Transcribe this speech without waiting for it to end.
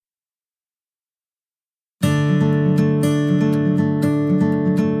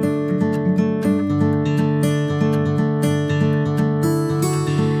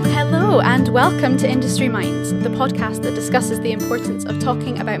welcome to Industry Minds, the podcast that discusses the importance of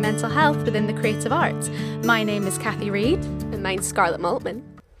talking about mental health within the creative arts. My name is Cathy Reid. And mine's Scarlett Maltman.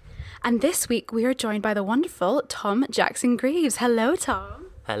 And this week we are joined by the wonderful Tom Jackson-Greaves. Hello, Tom.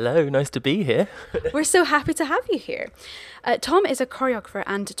 Hello, nice to be here. We're so happy to have you here. Tom is a choreographer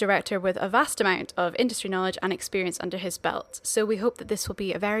and director with a vast amount of industry knowledge and experience under his belt, so we hope that this will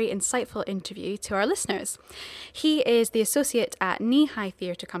be a very insightful interview to our listeners. He is the associate at Kneehigh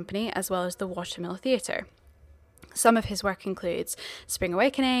Theatre Company as well as the Watermill Theatre. Some of his work includes Spring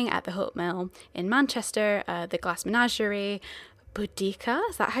Awakening at the Watermill in Manchester, the Glass Menagerie, Boudica,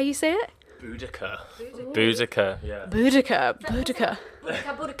 is that how you say it? Boudica, yeah. Boudica.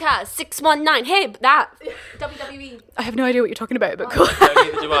 Boudica, 619. Hey, that WWE. I have no idea what you're talking about, but cool. No,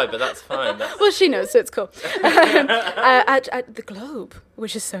 neither do I, but that's fine. Well, she knows, so it's cool. At the Globe,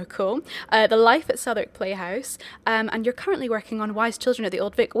 which is so cool. The Life at Southwark Playhouse. And you're currently working on Wise Children at the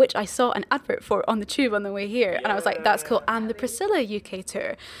Old Vic, which I saw an advert for on the tube on the way here. And I was like, that's cool. And the Priscilla UK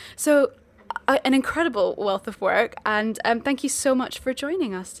tour. So an incredible wealth of work, and thank you so much for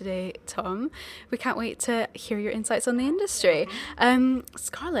joining us today, Tom. We can't wait to hear your insights on the industry.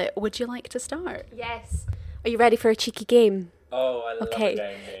 Scarlett, would you like to start? Yes. Are you ready for a cheeky game? Oh, I love a game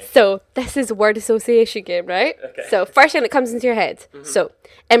here. So this is a word association game, right? Okay. So first thing that comes into your head. Mm-hmm. So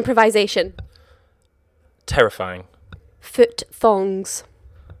improvisation. Terrifying. Foot thongs.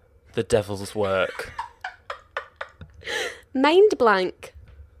 The devil's work. Mind blank.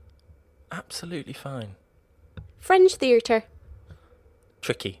 Absolutely fine. Fringe theatre.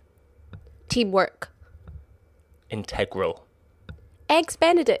 Tricky. Teamwork. Integral. Eggs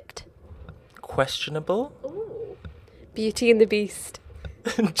Benedict. Questionable. Ooh. Beauty and the Beast.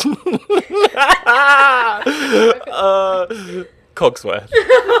 Cogsworth.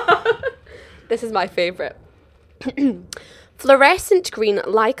 This is my favourite. Fluorescent green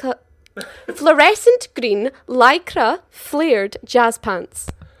lycra flared jazz pants.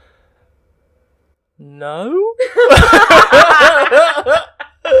 No.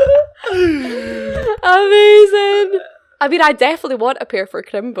 Amazing. I mean, I definitely want a pair for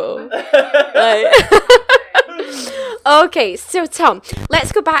Crimbo. Okay, so Tom,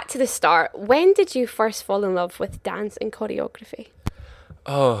 let's go back to the start. When did you first fall in love with dance and choreography?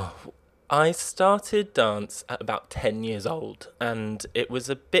 Oh, I started dance at about 10 years old, and it was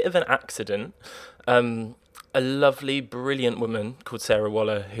a bit of an accident. A lovely, brilliant woman called Sarah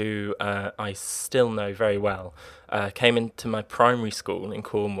Waller, who I still know very well, came into my primary school in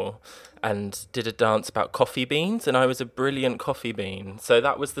Cornwall and did a dance about coffee beans, and I was a brilliant coffee bean. So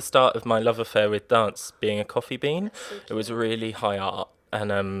that was the start of my love affair with dance, being a coffee bean. It was really high art.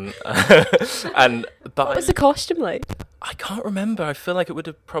 And but what was the costume like? I can't remember. I feel like it would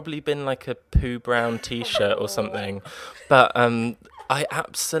have probably been like a Pooh Brown t-shirt or something. But I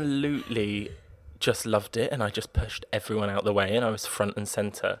absolutely just loved it, and I just pushed everyone out the way, and I was front and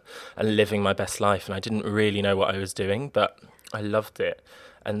centre and living my best life, and I didn't really know what I was doing, but I loved it.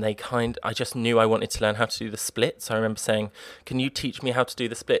 And I just knew I wanted to learn how to do the splits. I remember saying, "Can you teach me how to do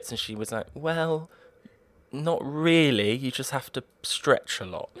the splits?" And she was like, "Well, not really, you just have to stretch a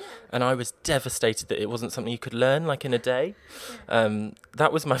lot." Yeah. And I was devastated that it wasn't something you could learn like in a day. Yeah.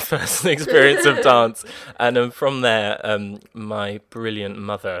 That was my first experience of dance. And from there, my brilliant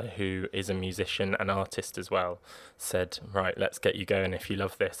mother, who is a musician and artist as well, said, "Right, let's get you going if you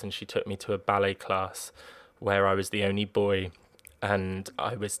love this." And she took me to a ballet class where I was the only boy, and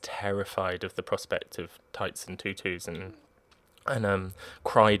I was terrified of the prospect of tights and tutus, and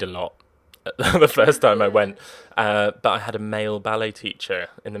cried a lot the first time I went, but I had a male ballet teacher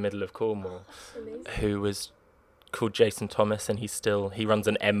in the middle of Cornwall who was called Jason Thomas, and he runs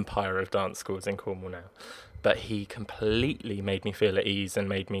an empire of dance schools in Cornwall now, but he completely made me feel at ease and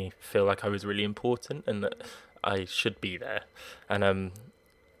made me feel like I was really important and that I should be there,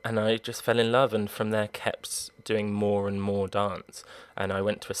 and I just fell in love, and from there kept doing more and more dance. And I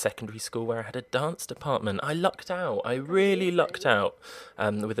went to a secondary school where I had a dance department. I lucked out. I really lucked out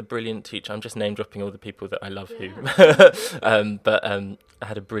with a brilliant teacher. I'm just name dropping all the people that I love but I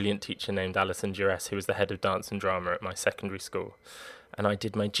had a brilliant teacher named Alison Duress, who was the head of dance and drama at my secondary school. And I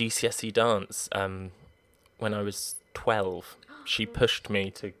did my GCSE dance when I was 12. She pushed me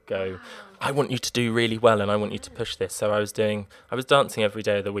to go, "I want you to do really well and I want you to push this." So I was dancing every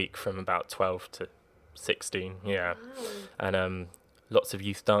day of the week from about 12 to 16, yeah. And lots of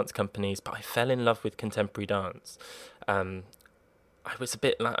youth dance companies, but I fell in love with contemporary dance. I was a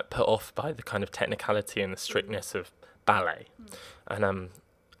bit put off by the kind of technicality and the strictness of ballet. And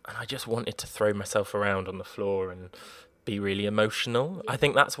I just wanted to throw myself around on the floor and be really emotional. I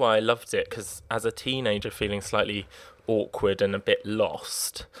think that's why I loved it, because as a teenager feeling slightly awkward and a bit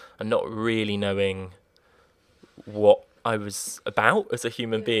lost and not really knowing what I was about as a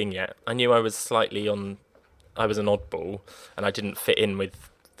human being yet. I knew I was an oddball and I didn't fit in with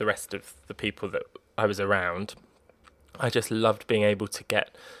the rest of the people that I was around. I just loved being able to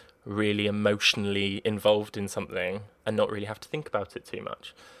get really emotionally involved in something and not really have to think about it too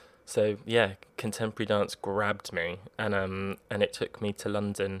much. So yeah, contemporary dance grabbed me, and it took me to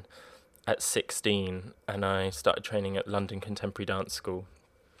London at 16, and I started training at London Contemporary Dance School.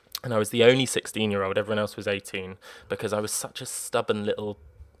 And I was the only 16-year-old, everyone else was 18, because I was such a stubborn little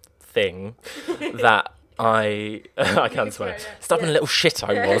thing that I can't swear. Stubborn little shit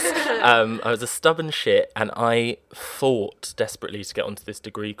I was. I was a stubborn shit, and I fought desperately to get onto this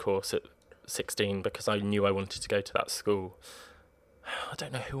degree course at 16 because I knew I wanted to go to that school. I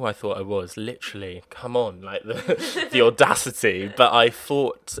don't know who I thought I was, literally. Come on, like the audacity. But I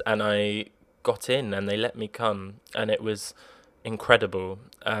fought and I got in and they let me come, and it was incredible.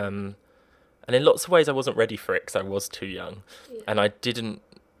 And in lots of ways I wasn't ready for it because I was too young, and I didn't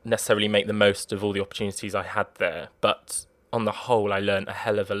necessarily make the most of all the opportunities I had there. But on the whole, I learned a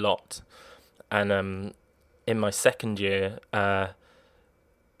hell of a lot. And in my second year,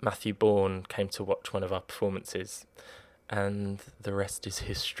 Matthew Bourne came to watch one of our performances, and the rest is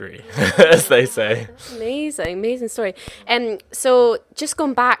history, as they say. Amazing story. So just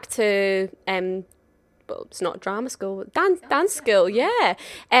going back to, well, it's not drama school, dance school, yeah.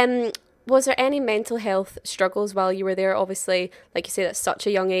 Was there any mental health struggles while you were there? Obviously, like you say, that's such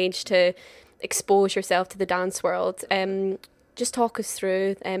a young age to expose yourself to the dance world. Just talk us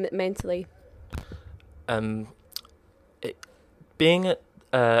through mentally. Being at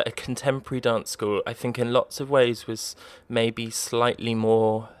a contemporary dance school, I think in lots of ways was maybe slightly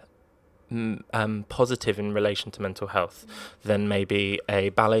more positive in relation to mental health than maybe a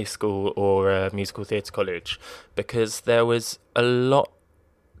ballet school or a musical theatre college, because there was a lot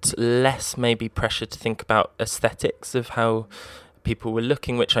less maybe pressure to think about aesthetics of how people were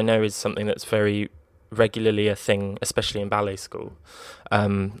looking, which I know is something that's very regularly a thing, especially in ballet school.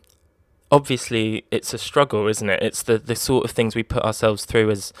 Obviously, it's a struggle, isn't it? It's the sort of things we put ourselves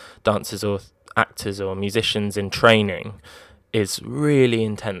through as dancers or actors or musicians in training is really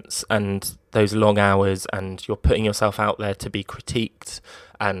intense, and those long hours, and you're putting yourself out there to be critiqued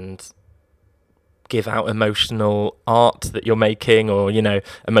and give out emotional art that you're making, or, you know,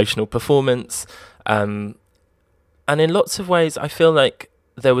 emotional performance. And in lots of ways, I feel like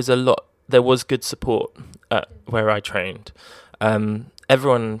there was good support where I trained.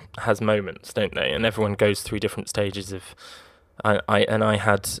 Everyone has moments, don't they? And everyone goes through different stages of.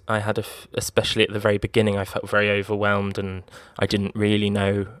 Especially at the very beginning, I felt very overwhelmed, and I didn't really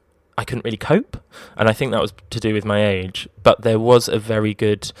know. I couldn't really cope, and I think that was to do with my age. But there was a very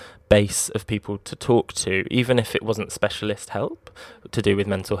good base of people to talk to, even if it wasn't specialist help to do with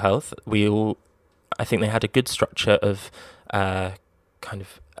mental health. I think they had a good structure of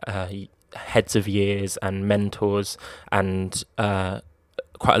heads of years and mentors, and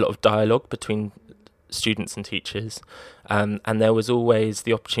quite a lot of dialogue between students and teachers, and there was always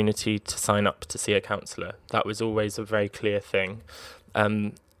the opportunity to sign up to see a counsellor. That was always a very clear thing,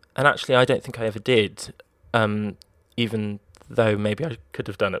 and actually I don't think I ever did, even though maybe I could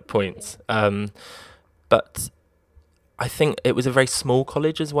have done at points, but I think it was a very small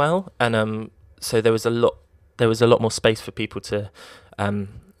college as well, and so there was a lot more space for people to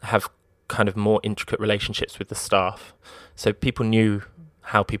have kind of more intricate relationships with the staff, so people knew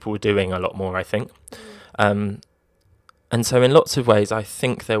how people were doing a lot more, I think. And so in lots of ways, I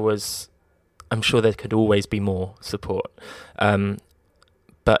think I'm sure there could always be more support.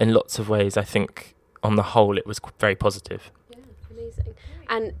 But in lots of ways, I think on the whole, it was very positive. Yeah, amazing.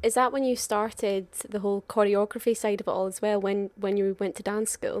 And is that when you started the whole choreography side of it all as well, when you went to dance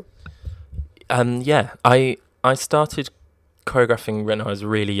school? Yeah, I started choreographing when I was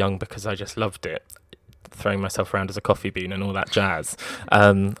really young because I just loved it. Throwing myself around as a coffee bean and all that jazz.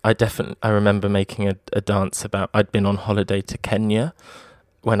 I remember making a dance about, I'd been on holiday to Kenya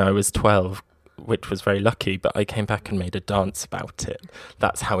when I was 12, which was very lucky, but I came back and made a dance about it.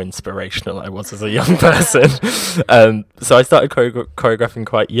 That's how inspirational I was as a young person. So I started choreographing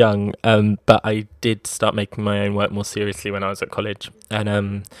quite young, but I did start making my own work more seriously when I was at college.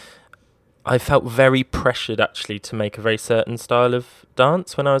 And I felt very pressured actually to make a very certain style of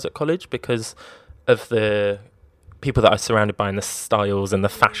dance when I was at college, because of the people that I was surrounded by and the styles and the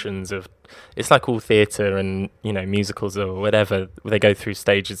fashions of, it's like all theatre and, you know, musicals or whatever, they go through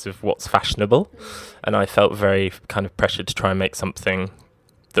stages of what's fashionable, and I felt very kind of pressured to try and make something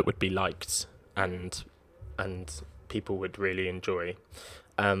that would be liked and people would really enjoy.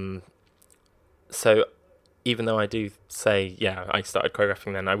 So even though I do say, I started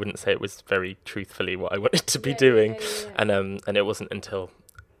choreographing then, I wouldn't say it was very truthfully what I wanted to be doing. And it wasn't until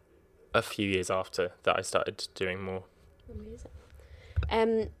a few years after that I started doing more.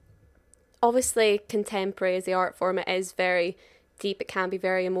 Amazing. Obviously, contemporary as the art form, it is very deep. It can be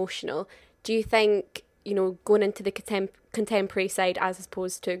very emotional. Do you think, going into the contemporary side as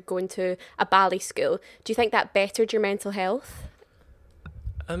opposed to going to a ballet school, do you think that bettered your mental health?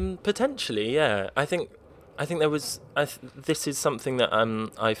 Potentially, yeah. I think there was. This is something that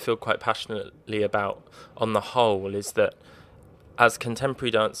I feel quite passionately about. On the whole, is that as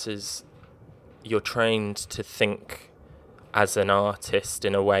contemporary dancers, you're trained to think as an artist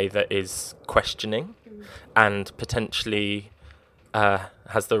in a way that is questioning, and potentially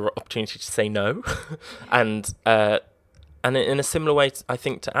has the opportunity to say no, and in a similar way, I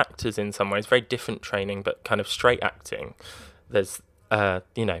think, to actors in some ways, very different training, but kind of straight acting. There's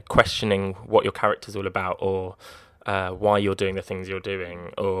questioning what your character's all about, or why you're doing the things you're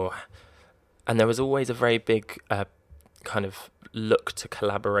doing, and there was always a very big kind of look to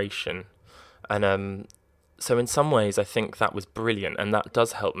collaboration, and so in some ways I think that was brilliant, and that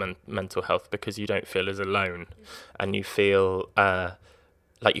does help mental health, because you don't feel as alone, and you feel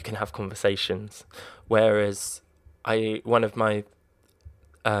like you can have conversations. Whereas one of my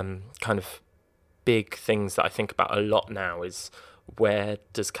kind of big things that I think about a lot now is, where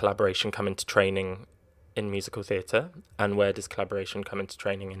does collaboration come into training in musical theatre, and where does collaboration come into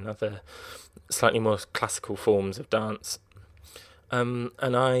training in other slightly more classical forms of dance? And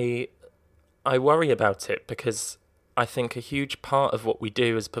I worry about it, because I think a huge part of what we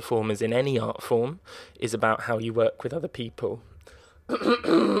do as performers in any art form is about how you work with other people.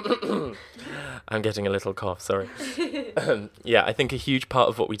 I'm getting a little cough, sorry. I think a huge part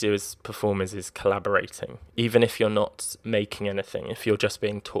of what we do as performers is collaborating, even if you're not making anything, if you're just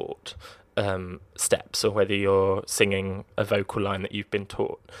being taught steps, or whether you're singing a vocal line that you've been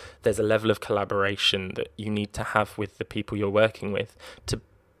taught. There's a level of collaboration that you need to have with the people you're working with to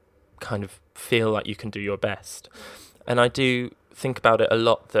kind of feel like you can do your best. And I do think about it a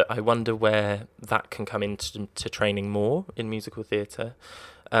lot, that I wonder where that can come into training more in musical theatre,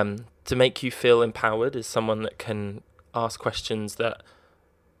 to make you feel empowered as someone that can ask questions that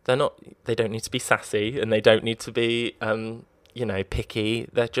they don't need to be sassy, and they don't need to be picky.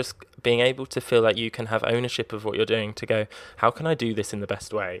 They're just being able to feel like you can have ownership of what you're doing, to go, how can I do this in the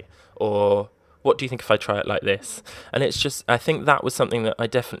best way, or what do you think if I try it like this? And it's just, I think that was something that I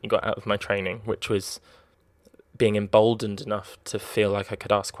definitely got out of my training, which was being emboldened enough to feel like I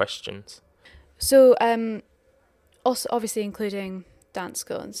could ask questions. So, also obviously including dance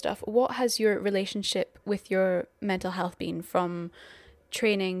school and stuff, what has your relationship with your mental health been from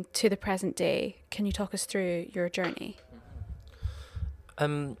training to the present day? Can you talk us through your journey?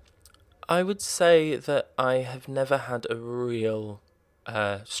 I would say that I have never had a real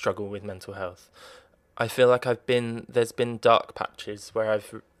struggle with mental health. I feel like there's been dark patches where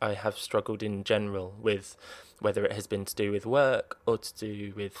I have struggled in general with, whether it has been to do with work, or to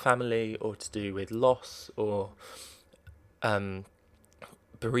do with family, or to do with loss, or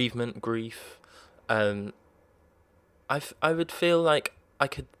bereavement, grief. I would feel like I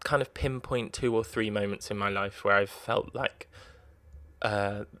could kind of pinpoint 2 or 3 moments in my life where I've felt like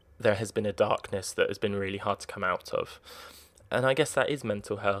there has been a darkness that has been really hard to come out of. And I guess that is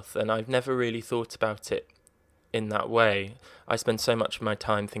mental health, and I've never really thought about it in that way. I spend so much of my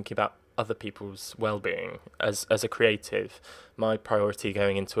time thinking about other people's well-being. As a creative, my priority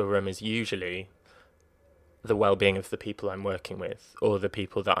going into a room is usually the well-being of the people I'm working with, or the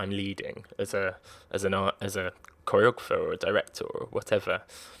people that I'm leading as a choreographer or a director or whatever.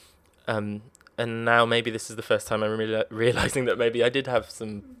 And now maybe this is the first time I'm realising that maybe I did have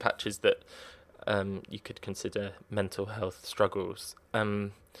some patches that you could consider mental health struggles.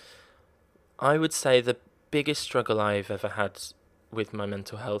 I would say the biggest struggle I've ever had with my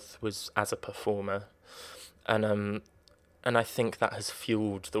mental health was as a performer, and I think that has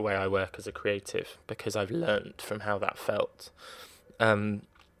fueled the way I work as a creative, because I've learnt from how that felt. And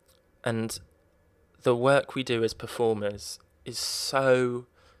the work we do as performers is so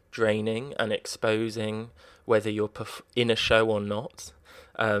draining and exposing, whether you're in a show or not.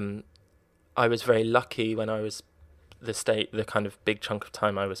 I was very lucky when I was the kind of big chunk of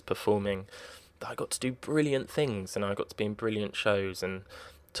time I was performing, that I got to do brilliant things, and I got to be in brilliant shows and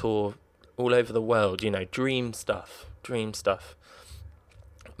tour all over the world, dream stuff.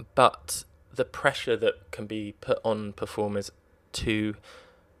 But the pressure that can be put on performers to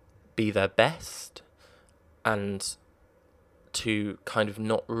be their best, and to kind of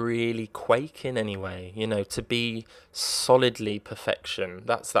not really quake in any way, you know, to be solidly perfection.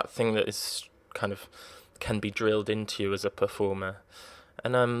 That's that thing that is kind of can be drilled into you as a performer.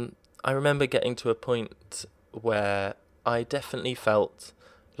 And I remember getting to a point where I definitely felt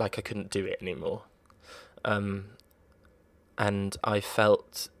like I couldn't do it anymore. And I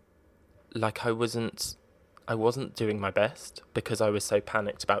felt like I wasn't doing my best because I was so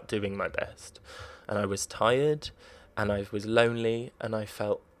panicked about doing my best. And I was tired and I was lonely and I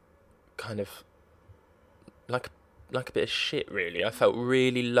felt kind of like a bit of shit, really. I felt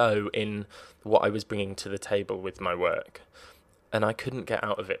really low in what I was bringing to the table with my work. And I couldn't get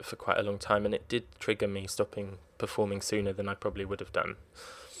out of it for quite a long time, and it did trigger me stopping performing sooner than I probably would have done.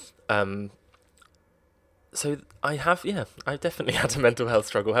 So I definitely had a mental health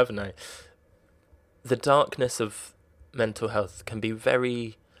struggle, haven't I? The darkness of mental health can be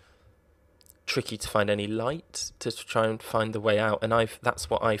very tricky to find any light, to try and find the way out. And that's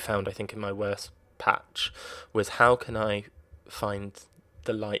what I found, I think, in my worst patch, was how can I find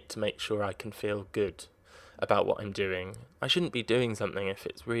the light to make sure I can feel good about what I'm doing. I shouldn't be doing something if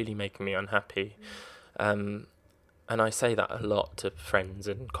it's really making me unhappy. And I say that a lot to friends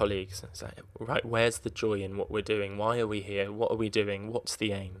and colleagues. It's like, right, where's the joy in what we're doing? Why are we here? What are we doing? What's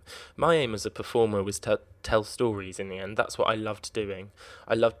the aim? My aim as a performer was to tell stories in the end. That's what I loved doing.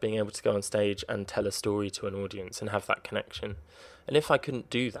 I loved being able to go on stage and tell a story to an audience and have that connection. And if I couldn't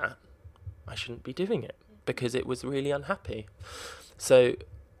do that, I shouldn't be doing it because it was really unhappy. So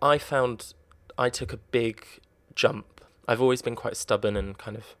I found I took a big jump. I've always been quite stubborn and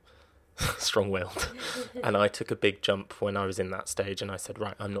kind of strong-willed, and I took a big jump when I was in that stage, and I said,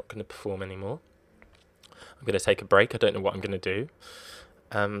 right, I'm not going to perform anymore. I'm going to take a break. I don't know what I'm going to do.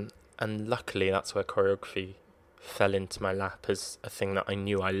 And luckily that's where choreography fell into my lap as a thing that I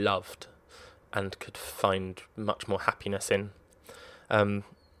knew I loved and could find much more happiness in.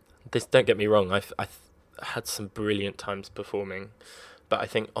 This, don't get me wrong, I've had some brilliant times performing, but I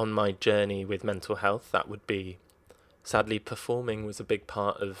think on my journey with mental health, that would be, sadly, performing was a big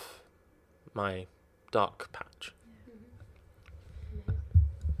part of my dark patch.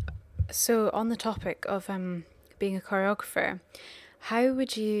 So on the topic of being a choreographer, how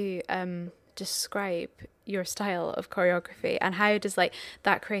would you describe your style of choreography, and how does that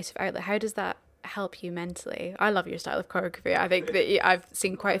creative outlet, how does that help you mentally? I love your style of choreography. I think that I've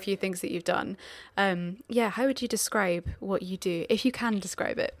seen quite a few things that you've done. How would you describe what you do, if you can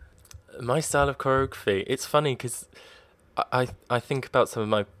describe it? My style of choreography, it's funny because I think about some of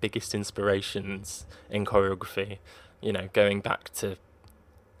my biggest inspirations in choreography, you know, going back to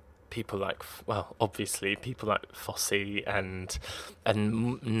people like, well, obviously people like Fosse and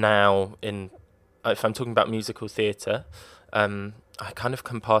now if I'm talking about musical theatre, I kind of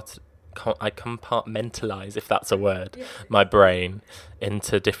compartmentalize, if that's a word, my brain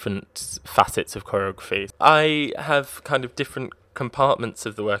into different facets of choreography. I have kind of different compartments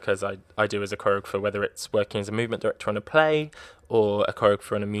of the work as I do as a choreographer, whether it's working as a movement director on a play or a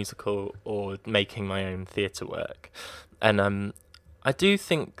choreographer on a musical or making my own theatre work. And I do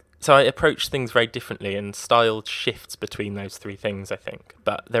think, so I approach things very differently, and style shifts between those three things, I think.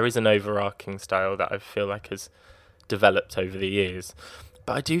 But there is an overarching style that I feel like has developed over the years.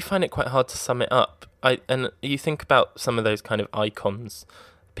 But I do find it quite hard to sum it up. And you think about some of those kind of icons,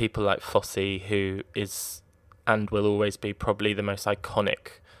 people like Fosse, who is and will always be probably the most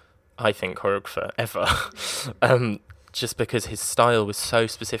iconic, I think, choreographer ever. Just because his style was so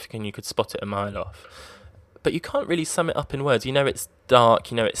specific and you could spot it a mile off. But you can't really sum it up in words. You know it's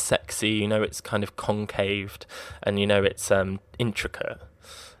dark, you know it's sexy, you know it's kind of concaved, and you know it's intricate.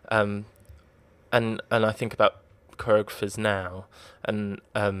 And I think about choreographers now, and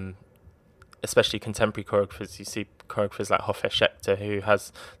especially contemporary choreographers. You see choreographers like Hoffe Schechter, who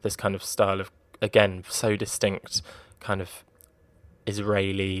has this kind of style of, again, so distinct, kind of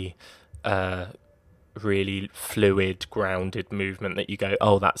Israeli, really fluid, grounded movement that you go,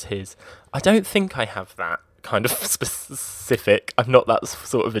 oh, that's his. I don't think I have that kind of specific. I'm not that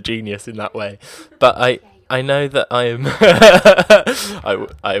sort of a genius in that way, but I know that I am.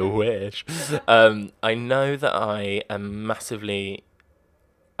 I wish. I know that I am massively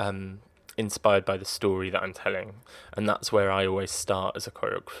inspired by the story that I'm telling, and that's where I always start as a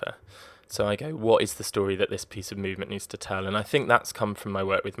choreographer. So I go, what is the story that this piece of movement needs to tell? And I think that's come from my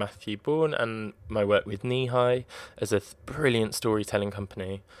work with Matthew Bourne and my work with Kneehigh as a brilliant storytelling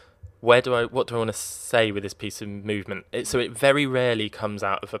company. What do I want to say with this piece of movement? So it very rarely comes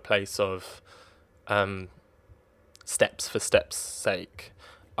out of a place of steps for steps' sake.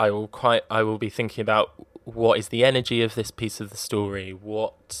 I will be thinking about what is the energy of this piece of the story?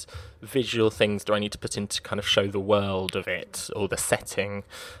 What visual things do I need to put in to kind of show the world of it, or the setting?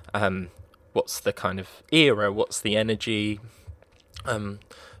 What's the kind of era? What's the energy?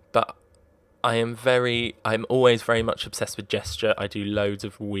 But I'm always very much obsessed with gesture. I do loads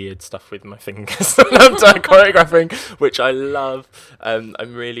of weird stuff with my fingers when I'm doing choreographing, which I love. I'm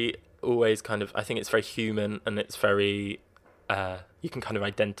really always I think it's very human, and it's very, you can kind of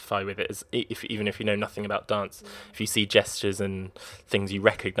identify with it as even if you know nothing about dance. If you see gestures and things you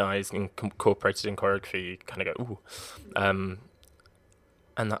recognise incorporated in choreography, you kind of go, ooh.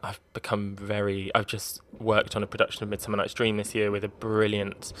 And that I've just worked on a production of Midsummer Night's Dream this year with a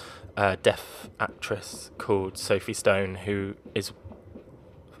brilliant deaf actress called Sophie Stone, who is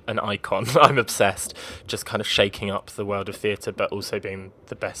an icon. I'm obsessed, just kind of shaking up the world of theatre, but also being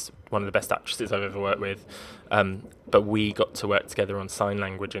one of the best actresses I've ever worked with. But we got to work together on sign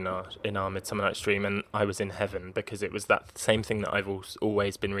language in our Midsummer Night's Dream, and I was in heaven, because it was that same thing that I've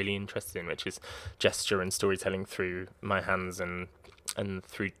always been really interested in, which is gesture and storytelling through my hands and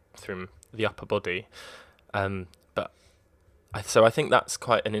through the upper body. So I think that's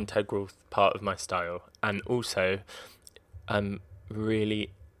quite an integral part of my style, and also really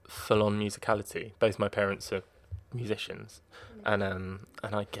full-on musicality. Both my parents are musicians, and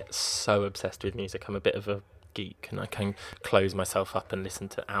I get so obsessed with music. I'm a bit of a geek, and I can close myself up and listen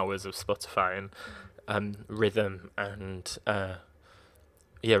to hours of Spotify and rhythm and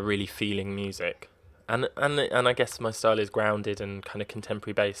really feeling music. And I guess my style is grounded and kind of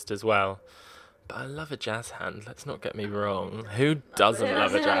contemporary based as well. But I love a jazz hand, let's not get me wrong. Who doesn't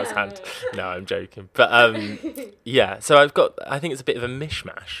love a jazz hand? No, I'm joking. But so I think it's a bit of a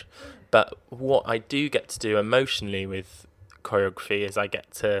mishmash. But what I do get to do emotionally with choreography is I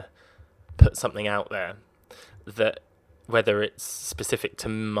get to put something out there that, whether it's specific to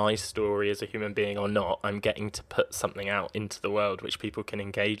my story as a human being or not, I'm getting to put something out into the world which people can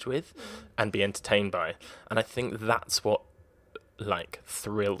engage with and be entertained by. And I think that's what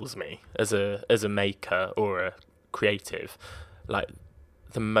thrills me as a maker or a creative.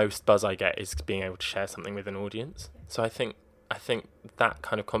 The most buzz I get is being able to share something with an audience. So I think that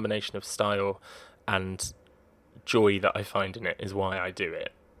kind of combination of style and joy that I find in it is why I do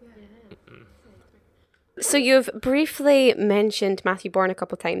it. So you've briefly mentioned Matthew Bourne a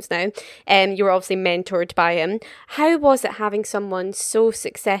couple of times now, and you were obviously mentored by him. How was it having someone so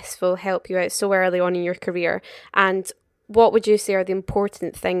successful help you out so early on in your career? And what would you say are the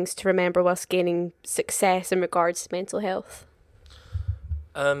important things to remember whilst gaining success in regards to mental health?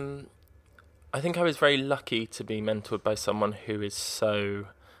 I think I was very lucky to be mentored by someone who is so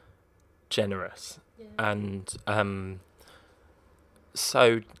generous and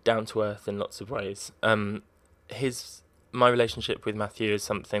so down to earth in lots of ways. My relationship with Matthew is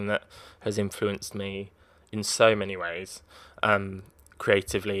something that has influenced me in so many ways,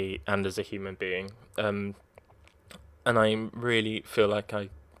 creatively and as a human being. And I really feel like I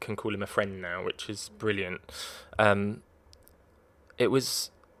can call him a friend now, which is brilliant. It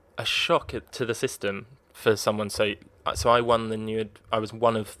was a shock to the system for someone so I was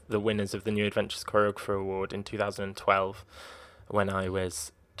one of the winners of the New Adventures Choreographer Award in 2012 when I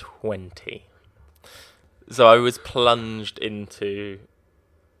was 20. So I was plunged into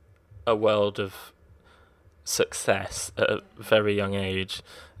a world of success at a very young age.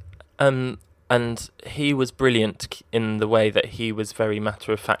 And he was brilliant in the way that he was very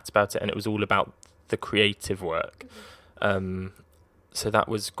matter-of-fact about it, and it was all about the creative work. So that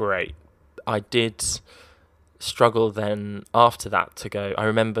was great. I did struggle then after that to go. I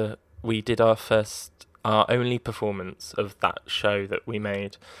remember we did our only performance of that show that we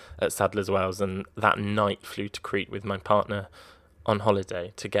made at Sadler's Wells, and that night flew to Crete with my partner on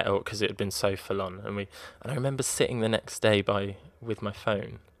holiday to get out because it had been so full on. And I remember sitting the next day with my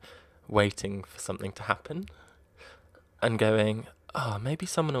phone, waiting for something to happen, and going, maybe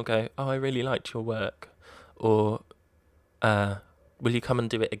someone will go, I really liked your work, or will you come and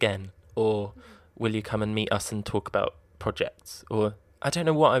do it again, or will you come and meet us and talk about projects, or I don't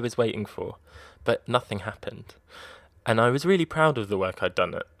know what I was waiting for, but nothing happened. And I was really proud of the work I'd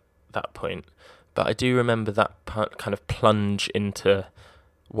done at that point, but I do remember that kind of plunge into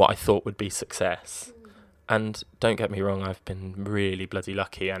what I thought would be success. And don't get me wrong, I've been really bloody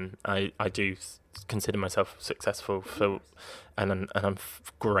lucky, and I do consider myself successful and I'm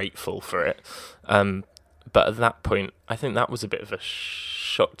grateful for it. But at that point, I think that was a bit of a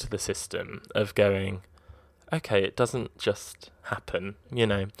shock to the system of going, okay, it doesn't just happen,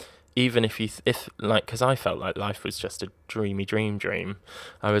 even because I felt like life was just a dreamy dream.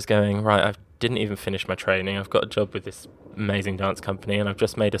 I was going, right, I didn't even finish my training. I've got a job with this amazing dance company, and I've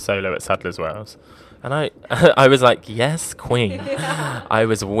just made a solo at Sadler's Wells. And I was like, yes, queen. I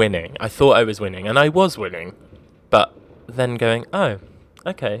was winning. I thought I was winning, and I was winning. But then going, oh,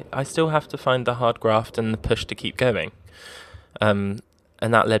 okay, I still have to find the hard graft and the push to keep going. And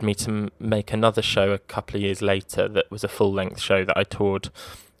that led me to make another show a couple of years later that was a full-length show that I toured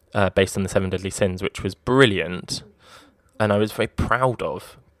based on the 7 Deadly Sins, which was brilliant, and I was very proud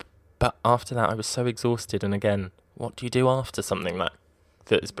of. But after that, I was so exhausted, and again, what do you do after something that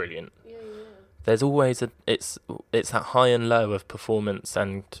is brilliant? There's always it's that high and low of performance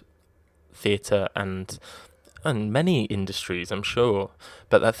and theatre and many industries, I'm sure.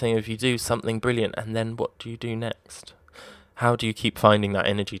 But that thing of you do something brilliant, and then what do you do next? How do you keep finding that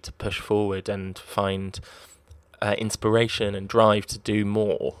energy to push forward and find inspiration and drive to do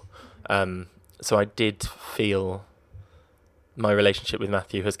more? So I did feel my relationship with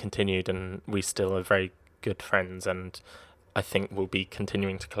Matthew has continued, and we still are very good friends, and I think we'll be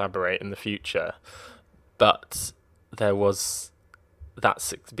continuing to collaborate in the future. But there was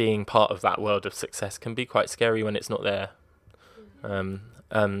that being part of that world of success can be quite scary when it's not there. And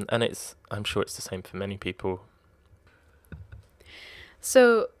I'm sure it's the same for many people.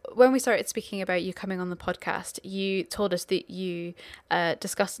 So when we started speaking about you coming on the podcast, you told us that you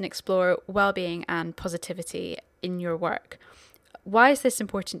discuss and explore well-being and positivity in your work. Why is this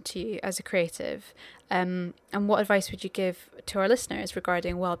important to you as a creative? And what advice would you give to our listeners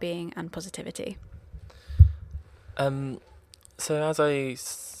regarding well-being and positivity? So as I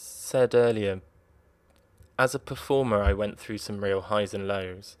said earlier, as a performer, I went through some real highs and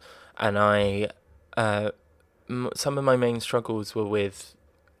lows, and some of my main struggles were with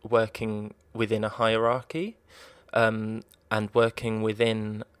working within a hierarchy, and working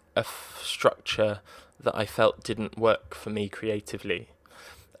within a structure that I felt didn't work for me creatively.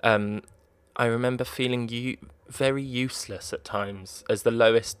 I remember feeling very useless at times as the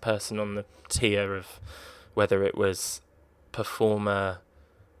lowest person on the tier of whether it was performer,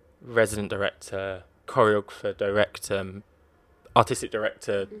 resident director, choreographer, director, artistic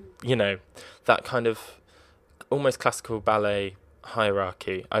director, that kind of almost classical ballet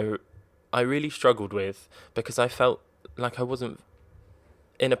hierarchy. I really struggled with, because I felt like I wasn't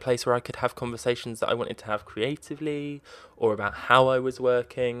in a place where I could have conversations that I wanted to have creatively or about how I was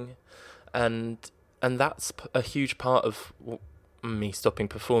working, and that's a huge part of me stopping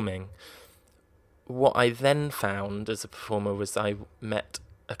performing. What I then found as a performer was I met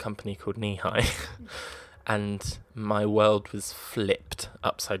a company called Kneehigh and my world was flipped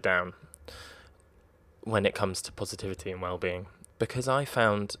upside down when it comes to positivity and well-being, because I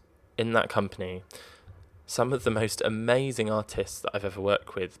found in that company some of the most amazing artists that I've ever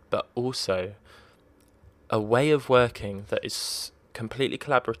worked with, but also a way of working that is completely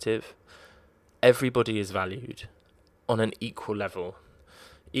collaborative. Everybody is valued on an equal level.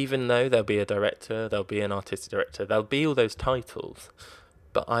 Even though there'll be a director, there'll be an artistic director, there'll be all those titles.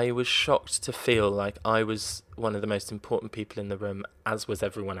 But I was shocked to feel like I was one of the most important people in the room, as was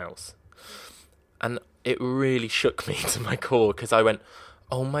everyone else. And it really shook me to my core, because I went,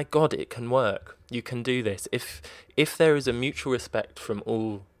 oh my God, it can work. You can do this. If there is a mutual respect from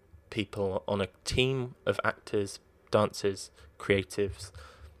all people on a team of actors, dancers, creatives,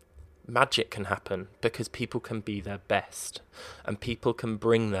 magic can happen, because people can be their best and people can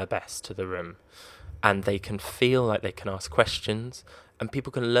bring their best to the room, and they can feel like they can ask questions and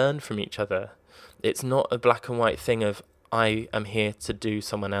people can learn from each other. It's not a black and white thing of I am here to do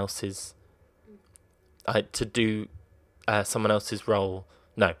someone else's someone else's role.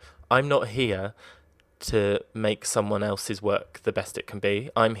 No, I'm not here to make someone else's work the best it can be.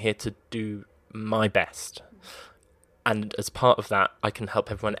 I'm here to do my best. And as part of that, I can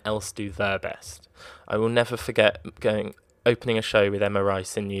help everyone else do their best. I will never forget opening a show with Emma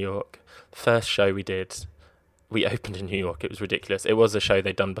Rice in New York. First show we opened in New York. It was ridiculous. It was a show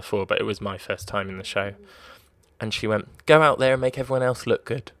they'd done before, but it was my first time in the show. And she went, go out there and make everyone else look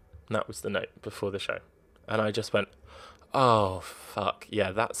good. And that was the note before the show. And I just went, oh, fuck,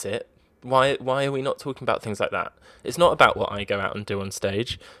 yeah, that's it. Why are we not talking about things like that? It's not about what I go out and do on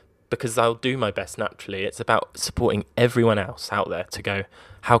stage, because I'll do my best naturally. It's about supporting everyone else out there to go,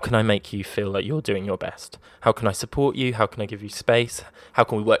 how can I make you feel like you're doing your best? How can I support you? How can I give you space? How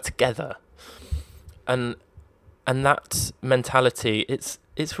can we work together? And that mentality, it's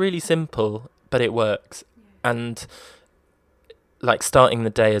really simple, but it works. And like starting the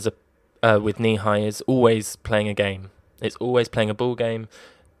day with Kneehigh is always playing a game. It's always playing a ball game.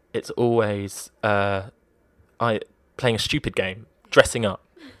 It's always playing a stupid game, dressing up,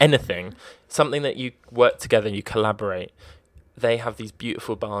 anything, something that you work together, you collaborate. they have these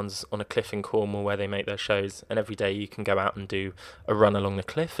beautiful barns on a cliff in Cornwall where they make their shows, and every day you can go out and do a run along the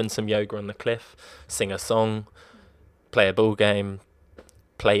cliff and some yoga on the cliff, sing a song, play a ball game,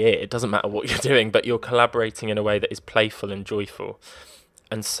 play it. It doesn't matter what you're doing, but you're collaborating in a way that is playful and joyful.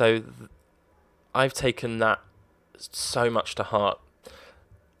 And so I've taken that so much to heart,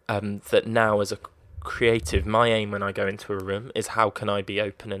 that now as a creative, my aim when I go into a room is how can I be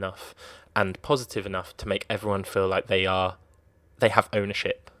open enough and positive enough to make everyone feel like they have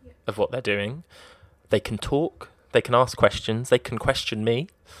ownership of what they're doing. They can talk, they can ask questions, they can question me.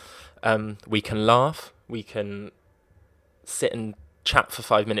 We can laugh, we can sit and chat for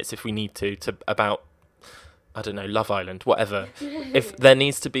 5 minutes if we need to about, I don't know, Love Island, whatever. If there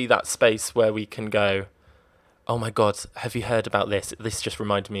needs to be that space where we can go, oh my God, have you heard about this? This just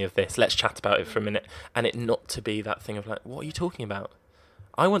reminded me of this. Let's chat about it for a minute. And it not to be that thing of like, what are you talking about?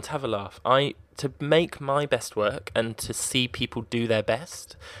 I want to have a laugh. To make my best work and to see people do their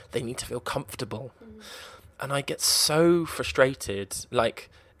best, they need to feel comfortable. And I get so frustrated, like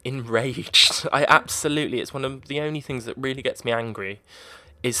enraged. It's one of the only things that really gets me angry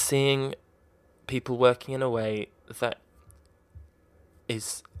is seeing people working in a way that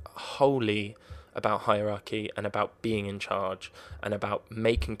is wholly about hierarchy and about being in charge and about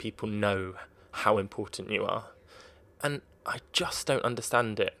making people know how important you are. And I just don't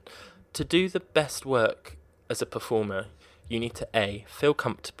understand it. To do the best work as a performer, you need to A, feel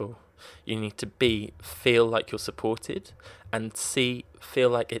comfortable. You need to B, feel like you're supported. And C, feel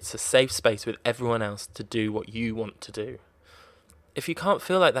like it's a safe space with everyone else to do what you want to do. If you can't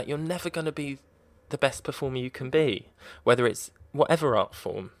feel like that, you're never going to be the best performer you can be, whether it's whatever art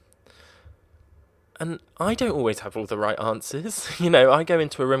form. And I don't always have all the right answers. I go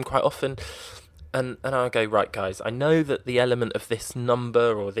into a room quite often and I go, right, guys, I know that the element of this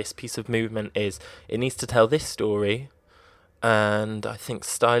number or this piece of movement is it needs to tell this story. And I think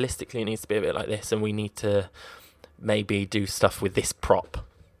stylistically it needs to be a bit like this. And we need to maybe do stuff with this prop.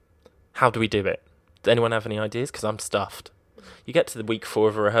 How do we do it? Does anyone have any ideas? Because I'm stuffed. You get to the week 4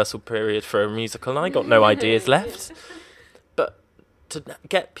 of a rehearsal period for a musical and I got no ideas left. But to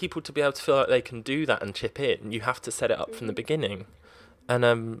get people to be able to feel like they can do that and chip in, you have to set it up from the beginning.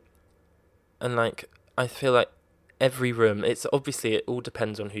 And like, I feel like every room, it all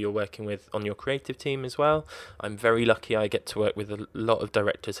depends on who you're working with on your creative team as well. I'm very lucky I get to work with a lot of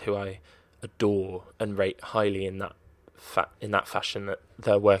directors who I adore and rate highly in that fashion, that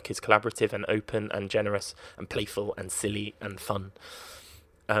their work is collaborative and open and generous and playful and silly and fun.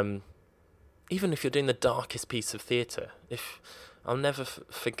 Even if you're doing the darkest piece of theatre, I'll never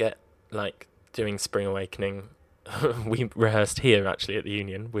forget, like, doing Spring Awakening. We rehearsed here actually at the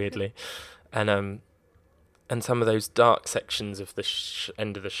Union, weirdly, and some of those dark sections of the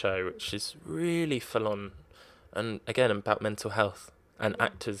end of the show, which is really full on, and again about mental health and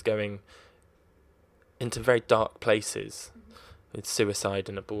actors going into very dark places with suicide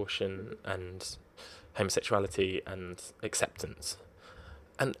and abortion and homosexuality and acceptance.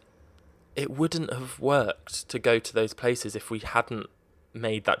 And it wouldn't have worked to go to those places if we hadn't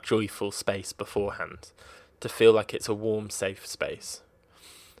made that joyful space beforehand, to feel like it's a warm, safe space.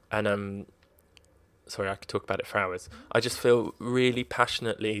 And sorry, I could talk about it for hours. I just feel really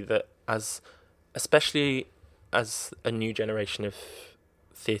passionately that especially as a new generation of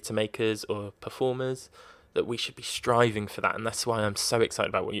theatre makers or performers, that we should be striving for that. And that's why I'm so excited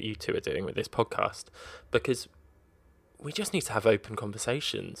about what you two are doing with this podcast, because we just need to have open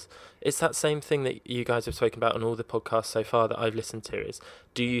conversations. It's that same thing that you guys have spoken about on all the podcasts so far that I've listened to is,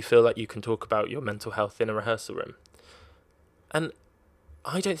 do you feel like you can talk about your mental health in a rehearsal room? And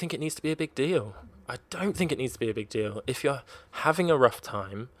I don't think it needs to be a big deal. If you're having a rough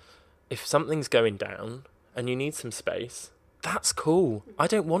time, if something's going down and you need some space, that's cool. I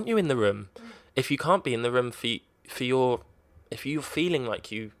don't want you in the room. If you can't be in the room if you're feeling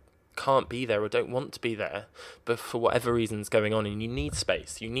like you can't be there or don't want to be there, but for whatever reason's going on and you need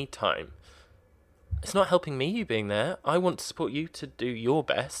space, you need time, it's not helping me, you being there. I want to support you to do your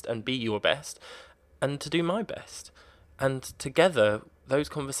best and be your best and to do my best. And together, those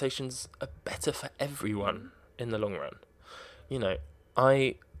conversations are better for everyone in the long run.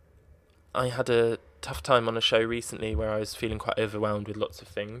 I had a tough time on a show recently where I was feeling quite overwhelmed with lots of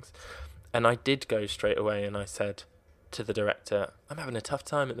things. And I did go straight away and I said to the director, I'm having a tough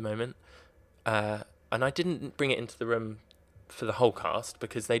time at the moment. And I didn't bring it into the room for the whole cast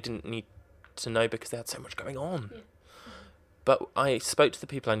because they didn't need to know because they had so much going on. Yeah. But I spoke to the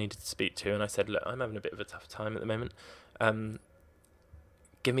people I needed to speak to and I said, look, I'm having a bit of a tough time at the moment.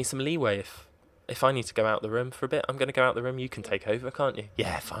 Give me some leeway. If I need to go out the room for a bit, I'm going to go out the room. You can take over, can't you?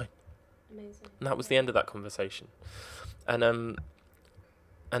 Yeah, fine. Amazing. And that was the end of that conversation. And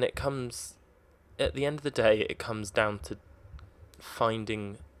it comes, at the end of the day, it comes down to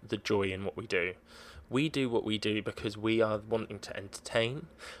finding the joy in what we do. We do what we do because we are wanting to entertain,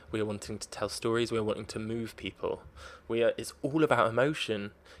 we are wanting to tell stories, we are wanting to move people. It's all about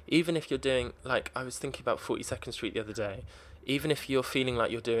emotion. Even if you're doing, like, I was thinking about 42nd Street the other day, even if you're feeling like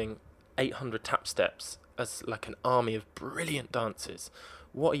you're doing 800 tap steps as like an army of brilliant dancers,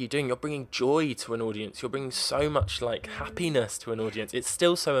 what are you doing? You're bringing joy to an audience. You're bringing so much like happiness to an audience. It's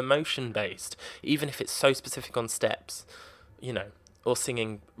still so emotion based, even if it's so specific on steps, you know, or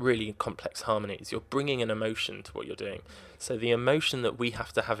singing really complex harmonies. You're bringing an emotion to what you're doing. So the emotion that we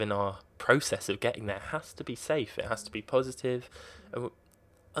have to have in our process of getting there has to be safe. It has to be positive.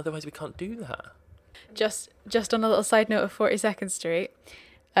 Otherwise, we can't do that. Just on a little side note of 42nd Street,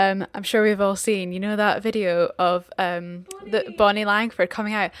 I'm sure we've all seen, you know, that video of the Bonnie Langford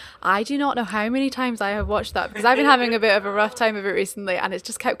coming out. I do not know how many times I have watched that, because I've been having a bit of a rough time of it recently, and it's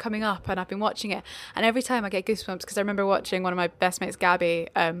just kept coming up, and I've been watching it, and every time I get goosebumps, because I remember watching one of my best mates, Gabby,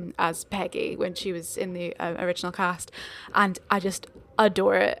 as Peggy when she was in the original cast, and I just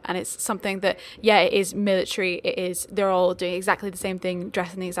adore it. And it's something that, yeah, it is military, they're all doing exactly the same thing,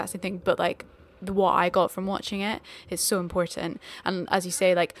 dressing the exact same thing, but like what I got from watching it is so important. And as you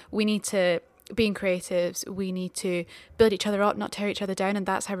say, like, we need to, being creatives, we need to build each other up, not tear each other down, and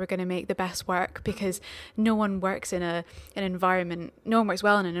that's how we're going to make the best work, because no one works in an environment, no one works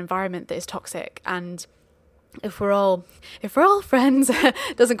well in an environment that is toxic. And if we're all friends, it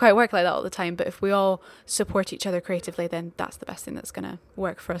doesn't quite work like that all the time, but if we all support each other creatively, then that's the best thing that's going to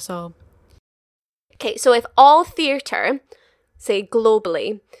work for us all. Okay, so if all theatre, say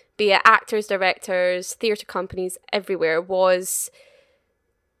globally, be it actors, directors, theatre companies everywhere, was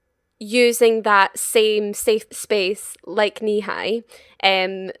using that same safe space like Kneehigh,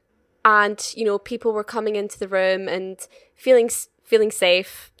 and, you know, people were coming into the room and feeling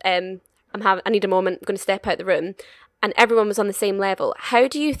safe, I need a moment, I'm going to step out the room, and everyone was on the same level. How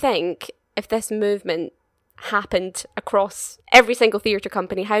do you think, if this movement happened across every single theatre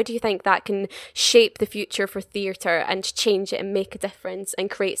company, how do you think that can shape the future for theatre and change it and make a difference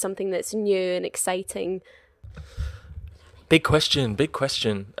and create something that's new and exciting? Big question.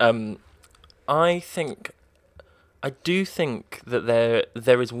 I do think that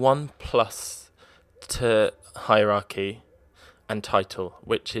there is one plus to hierarchy and title,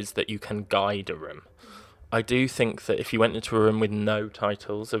 which is that you can guide a room. I do think that if you went into a room with no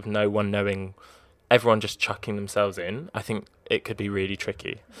titles, of no one knowing, everyone just chucking themselves in, I think it could be really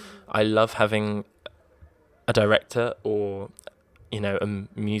tricky. I love having a director, or, you know, a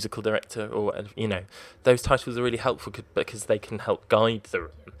musical director, or, you know, those titles are really helpful because they can help guide the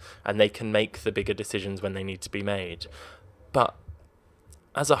room and they can make the bigger decisions when they need to be made. But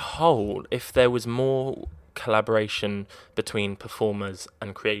as a whole, if there was more collaboration between performers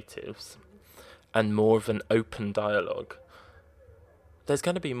and creatives and more of an open dialogue, there's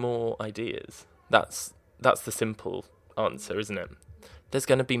going to be more ideas. That's the simple answer, isn't it? There's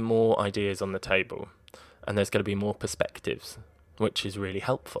going to be more ideas on the table, and there's going to be more perspectives, which is really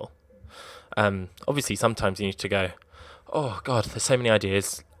helpful. Obviously, sometimes you need to go, oh God, there's so many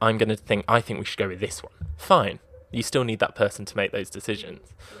ideas. I think we should go with this one. Fine. You still need that person to make those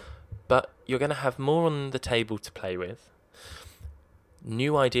decisions. But you're going to have more on the table to play with.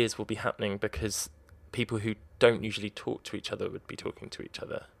 New ideas will be happening because people who don't usually talk to each other would be talking to each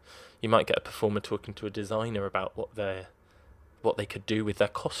other. You might get a performer talking to a designer about what they could do with their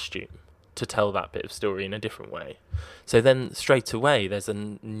costume to tell that bit of story in a different way. So then straight away there's a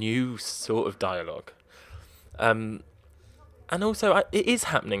new sort of dialogue. And also it is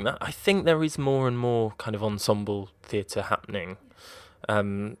happening. That I think there is more and more kind of ensemble theatre happening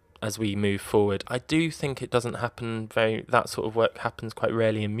as we move forward. I do think it doesn't happen that sort of work happens quite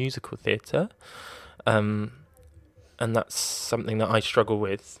rarely in musical theatre. And that's something that I struggle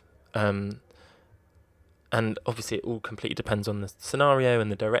with. And obviously it all completely depends on the scenario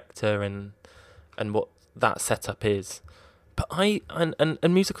and the director and what that setup is. But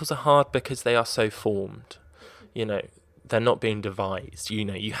and musicals are hard because they are so formed. You know, they're not being devised. You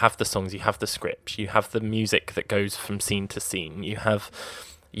know, you have the songs, you have the script, you have the music that goes from scene to scene. You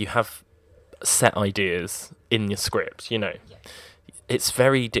have set ideas in your script, you know. It's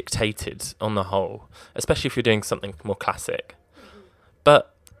very dictated on the whole, especially if you're doing something more classic.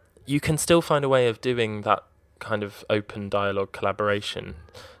 But you can still find a way of doing that kind of open dialogue collaboration.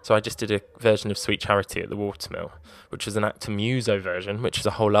 So I just did a version of Sweet Charity at the Watermill, which was an actor muso version, which is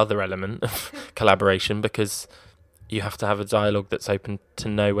a whole other element of collaboration, because you have to have a dialogue that's open to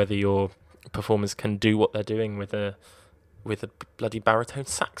know whether your performers can do what they're doing with a bloody baritone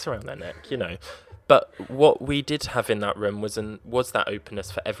sax around their neck, you know. But what we did have in that room was that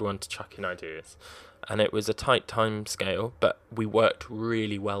openness for everyone to chuck in ideas. And it was a tight time scale, but we worked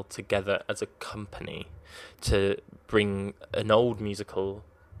really well together as a company to bring an old musical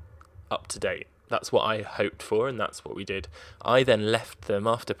up to date. That's what I hoped for, and that's what we did. I then left them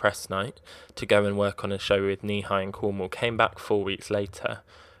after press night to go and work on a show with Kneehigh in Cornwall, came back 4 weeks later,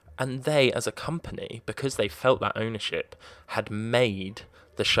 and they, as a company, because they felt that ownership, had made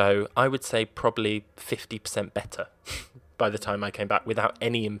the show, I would say, probably 50% better by the time I came back, without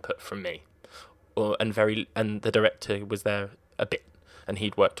any input from me. And the director was there a bit, and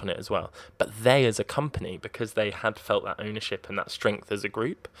he'd worked on it as well. But they, as a company, because they had felt that ownership and that strength as a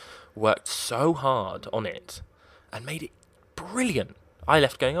group, worked so hard on it and made it brilliant. I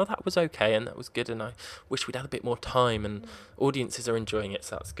left going, oh, that was okay and that was good, and I wish we'd had a bit more time, and audiences are enjoying it,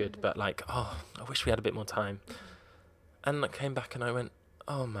 so that's good. But like, oh, I wish we had a bit more time. And I came back and I went,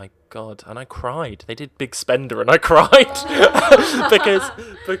 oh my God, and I cried. They did Big Spender and I cried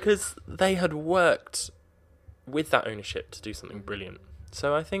because they had worked with that ownership to do something brilliant.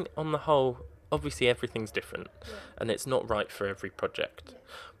 So I think on the whole, obviously everything's different and it's not right for every project.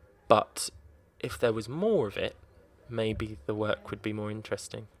 But if there was more of it, maybe the work would be more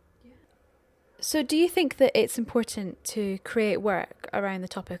interesting. So do you think that it's important to create work around the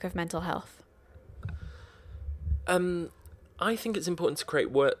topic of mental health? I think it's important to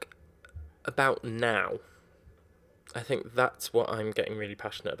create work about now. I think that's what I'm getting really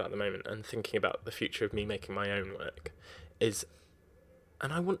passionate about at the moment, and thinking about the future of me making my own work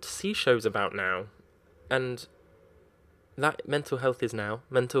and I want to see shows about now, and that mental health is now.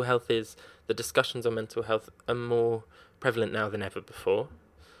 The discussions on mental health are more prevalent now than ever before.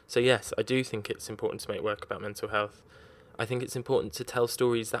 So yes, I do think it's important to make work about mental health. I think it's important to tell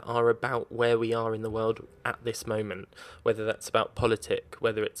stories that are about where we are in the world at this moment, whether that's about politics,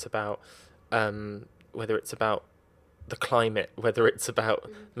 whether it's about the climate, whether it's about,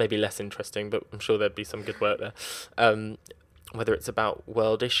 maybe less interesting, but I'm sure there'd be some good work there, whether it's about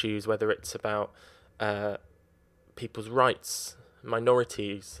world issues, whether it's about people's rights,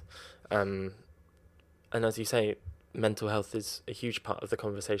 minorities, and as you say, mental health is a huge part of the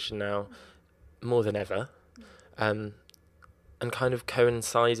conversation now, more than ever. And kind of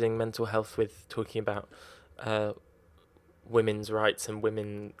coinciding mental health with talking about women's rights and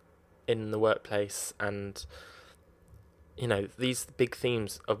women in the workplace, and these big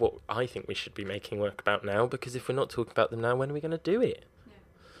themes are what I think we should be making work about now, because if we're not talking about them now, when are we going to do it? Yeah.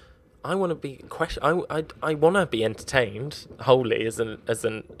 I want to be I want to be entertained wholly as an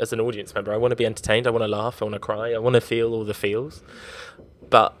audience member. I want to be entertained. I want to laugh. I want to cry. I want to feel all the feels,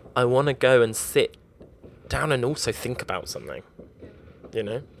 but I want to go and sit down and also think about something,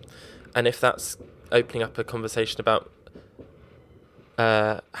 and if that's opening up a conversation about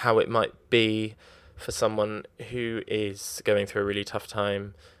how it might be for someone who is going through a really tough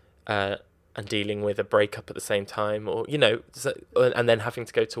time and dealing with a breakup at the same time, or and then having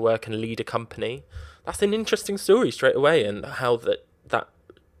to go to work and lead a company, that's an interesting story straight away, and how that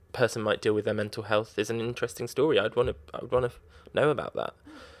person might deal with their mental health is an interesting story. I would want to know about that,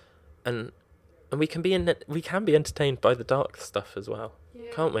 and we can be entertained by the dark stuff as well,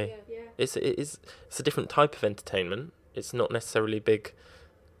 can't we? Yeah. It's a different type of entertainment. It's not necessarily big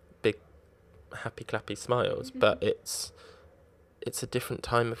happy clappy smiles, but it's a different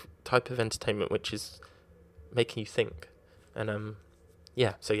type of entertainment which is making you think, and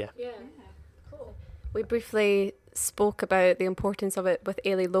Cool. We briefly spoke about the importance of it with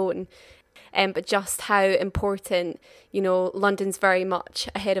Ailey Lone. But just how important, London's very much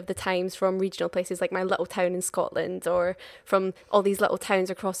ahead of the times from regional places like my little town in Scotland, or from all these little towns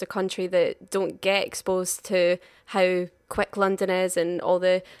across the country that don't get exposed to how quick London is and all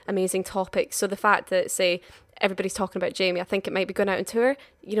the amazing topics. So the fact that, say, everybody's talking about Jamie, I think it might be going out on tour,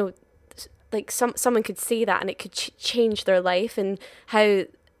 like someone could see that and it could change their life, and how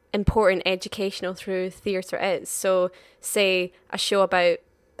important educational through theatre is. So say a show about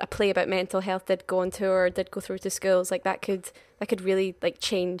a play about mental health did go on tour, did go through to schools, like that could really like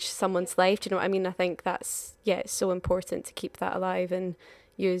change someone's life. Do you know what I mean? I think that's, it's so important to keep that alive and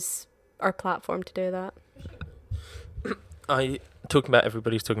use our platform to do that.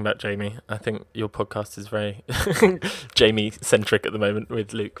 Everybody's talking about Jamie. I think your podcast is very Jamie centric at the moment,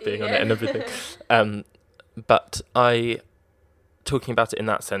 with Luke being on it and everything. But talking about it in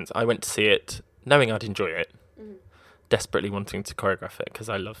that sense, I went to see it knowing I'd enjoy it, desperately wanting to choreograph it because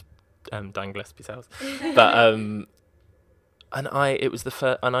I love Dan Gillespie's house. But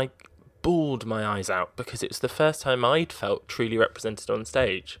I bawled my eyes out because it was the first time I'd felt truly represented on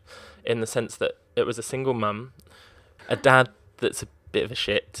stage, in the sense that it was a single mum, a dad that's a bit of a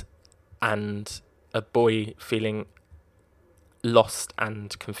shit, and a boy feeling lost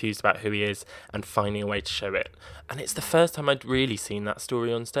and confused about who he is and finding a way to show it. And it's the first time I'd really seen that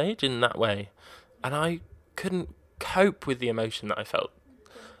story on stage in that way. And I couldn't cope with the emotion that I felt.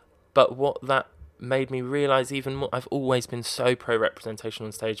 But what that made me realise even more, I've always been so pro-representation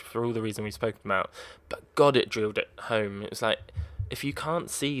on stage for all the reasons we've spoken about. But God, it drilled it home. It was like, if you can't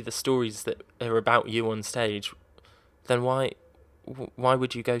see the stories that are about you on stage, then why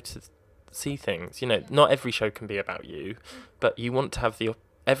would you go to see things? You know, not every show can be about you, but you want to have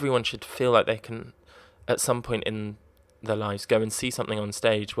everyone should feel like they can, at some point in their lives, go and see something on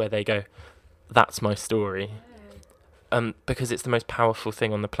stage where they go, that's my story. Because it's the most powerful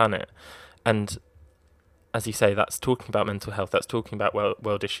thing on the planet. And as you say, that's talking about mental health, that's talking about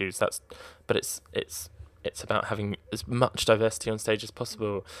world issues, but it's about having as much diversity on stage as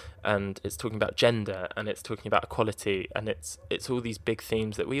possible, and it's talking about gender, and it's talking about equality, and it's all these big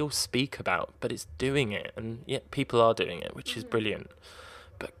themes that we all speak about, but it's doing it, and yet people are doing it, which is brilliant.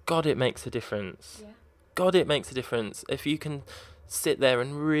 But God, it makes a difference. Yeah. God, it makes a difference. If you can sit there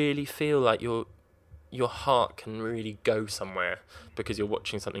and really feel like your heart can really go somewhere because you're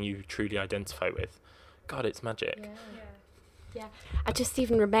watching something you truly identify with, God, it's magic. Yeah. Yeah, I just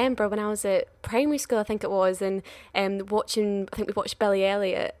even remember when I was at primary school, I think it was, and I think we watched Billy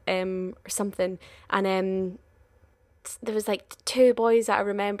Elliot or something, and there was like two boys that I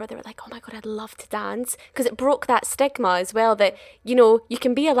remember, they were like, oh my God, I'd love to dance, because it broke that stigma as well, that, you know, you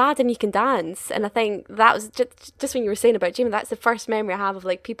can be a lad and you can dance. And I think that was just when you were saying about Jamie, that's the first memory I have of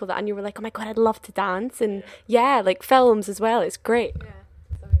like people that I knew were like, oh my God, I'd love to dance. And yeah, like films as well, it's great.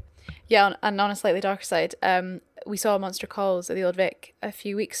 Yeah, and on a slightly darker side, we saw Monster Calls at the Old Vic a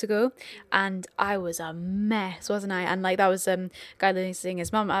few weeks ago, and I was a mess, wasn't I? And like, that was guy losing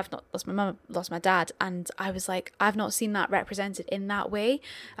his mum. I've not lost my mum, lost my dad, and I was like, I've not seen that represented in that way,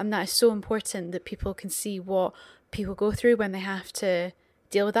 and that is so important that people can see what people go through when they have to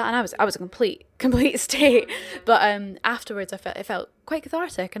deal with that. And I was a complete state, but afterwards it felt quite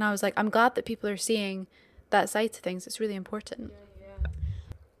cathartic, and I was like, I'm glad that people are seeing that side to things. It's really important.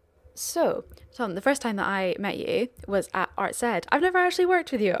 So, Tom, the first time that I met you was at Arts Ed. I've never actually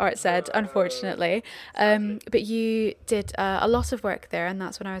worked with you at Arts Ed, unfortunately, but you did a lot of work there, and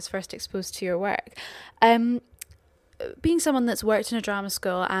that's when I was first exposed to your work. Being someone that's worked in a drama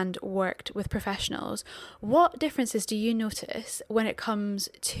school and worked with professionals, what differences do you notice when it comes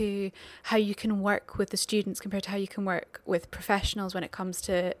to how you can work with the students compared to how you can work with professionals when it comes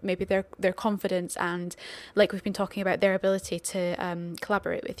to maybe their confidence and, like we've been talking about, their ability to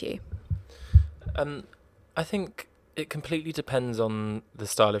collaborate with you? I think it completely depends on the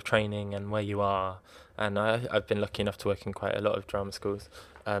style of training and where you are. And I've been lucky enough to work in quite a lot of drama schools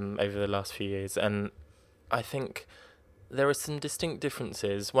over the last few years. And I think there are some distinct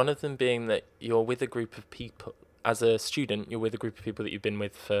differences. One of them being that you're with a group of people, as a student, you're with a group of people that you've been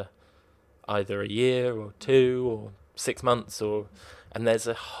with for either a year or 2 or 6 months, and there's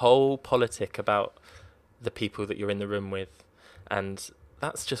a whole politic about the people that you're in the room with. And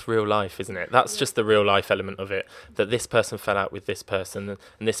that's just real life, isn't it? That's just the real life element of it, that this person fell out with this person,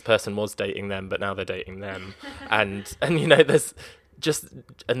 and this person was dating them, but now they're dating them. and you know,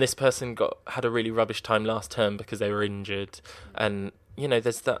 and this person had a really rubbish time last term because they were injured, and you know,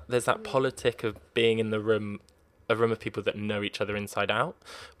 there's that politic of being in a room of people that know each other inside out,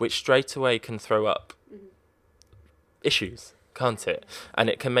 which straight away can throw up issues, can't it?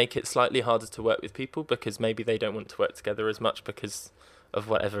 And it can make it slightly harder to work with people because maybe they don't want to work together as much because of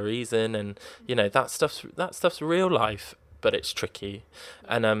whatever reason, and you know, that stuff's real life. But it's tricky,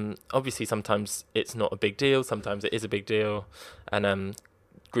 and obviously sometimes it's not a big deal, sometimes it is a big deal, and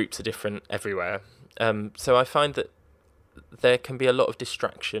groups are different everywhere. So I find that there can be a lot of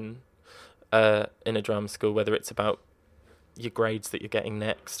distraction in a drama school, whether it's about your grades that you're getting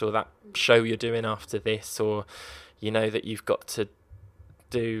next, or that show you're doing after this, or you know that you've got to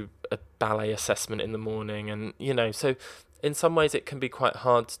do a ballet assessment in the morning, and you know, so in some ways it can be quite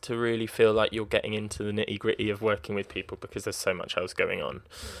hard to really feel like you're getting into the nitty-gritty of working with people because there's so much else going on.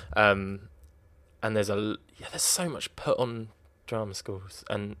 And there's so much put on drama schools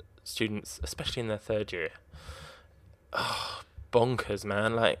and students, especially in their third year. Oh, bonkers,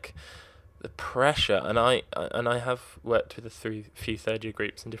 man. Like, the pressure. And I have worked with few third year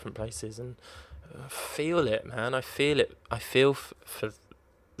groups in different places, and I feel it, man. I feel it. I feel for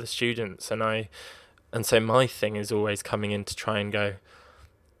the students, and so my thing is always coming in to try and go,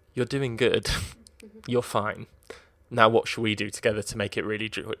 you're doing good, you're fine. Now what should we do together to make it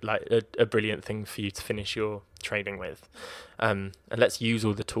really like a brilliant thing for you to finish your training with? And let's use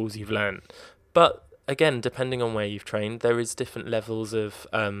all the tools you've learned. But again, depending on where you've trained, there is different levels of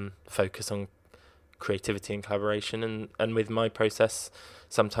focus on creativity and collaboration. And with my process,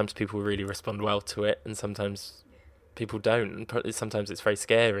 sometimes people really respond well to it, and sometimes people don't. And sometimes it's very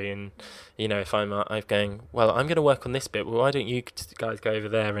scary. And, you know, if I'm going, well, I'm going to work on this bit, well, why don't you guys go over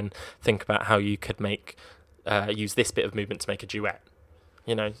there and think about how you could make, use this bit of movement to make a duet?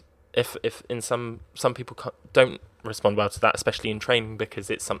 You know, if in some people don't respond well to that, especially in training, because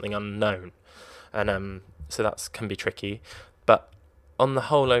it's something unknown. And so that can be tricky. But on the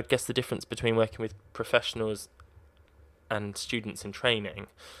whole, I guess the difference between working with professionals and students in training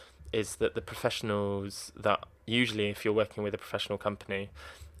is that the professionals, that usually if you're working with a professional company,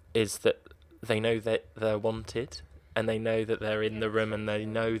 is that they know that they're wanted, and they know that they're in the room, and they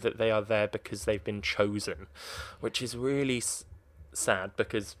know that they are there because they've been chosen, which is really sad,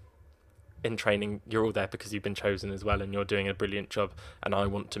 because in training you're all there because you've been chosen as well, and you're doing a brilliant job, and I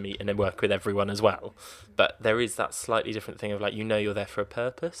want to meet and work with everyone as well. But there is that slightly different thing of, like, you know, you're there for a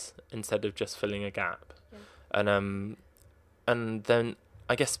purpose instead of just filling a gap. And then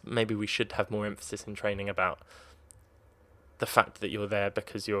I guess maybe we should have more emphasis in training about the fact that you're there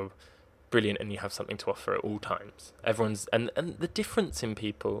because you're brilliant and you have something to offer at all times. Everyone's and the difference in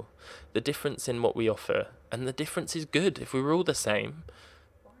people, the difference in what we offer, and the difference is good. If we were all the same,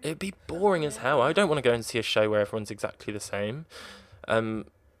 it'd be boring as hell. I don't want to go and see a show where everyone's exactly the same. You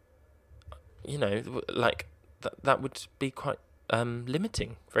know, like that would be quite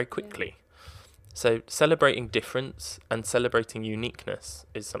limiting very quickly. So celebrating difference and celebrating uniqueness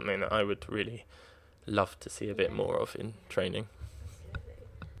is something that I would really love to see a bit more of in training.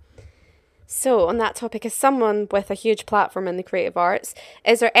 So on that topic, as someone with a huge platform in the creative arts,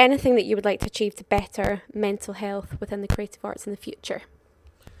 is there anything that you would like to achieve to better mental health within the creative arts in the future?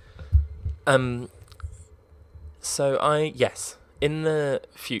 Yes, in the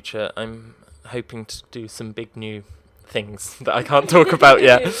future, I'm hoping to do some big new things that I can't talk about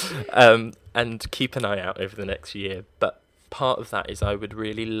yet, and keep an eye out over the next year. But part of that is I would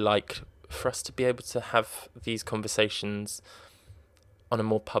really like for us to be able to have these conversations on a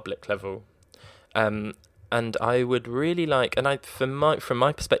more public level. And I would really like, and from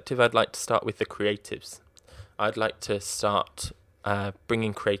my perspective, I'd like to start with the creatives. I'd like to start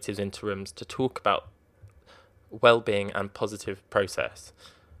bringing creatives into rooms to talk about wellbeing and positive process,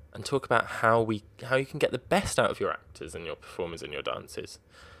 and talk about how you can get the best out of your actors and your performers and your dancers,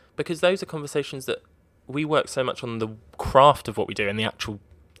 because those are conversations that we work so much on, the craft of what we do and the actual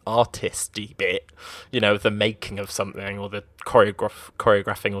artisty bit, you know, the making of something, or the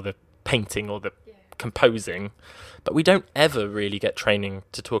choreographing, or the painting, or the composing, but we don't ever really get training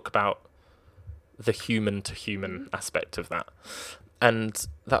to talk about the human to human aspect of that. And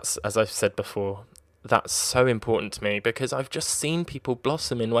that's, as I've said before, that's so important to me, because I've just seen people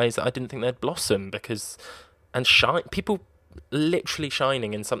blossom in ways that I didn't think they'd blossom, and shine, people literally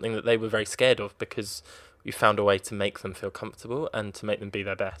shining in something that they were very scared of, because you found a way to make them feel comfortable and to make them be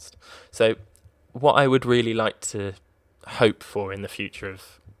their best. So what I would really like to hope for in the future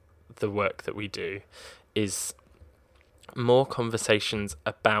of the work that we do is more conversations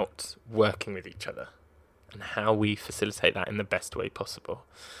about working with each other and how we facilitate that in the best way possible.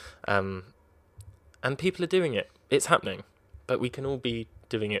 And people are doing it. It's happening. But we can all be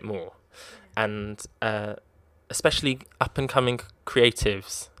doing it more. And especially up-and-coming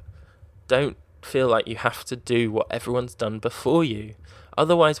creatives, don't feel like you have to do what everyone's done before you.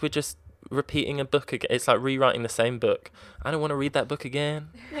 Otherwise, we're just repeating a book again. It's like rewriting the same book. I don't want to read that book again.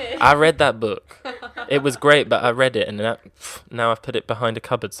 I read that book. It was great, but I read it, and now I've put it behind a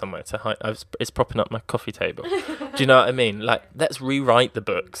cupboard somewhere to hide. It's propping up my coffee table. Do you know what I mean? Like, let's rewrite the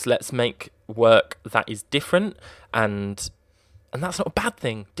books. Let's make work that is different, and that's not a bad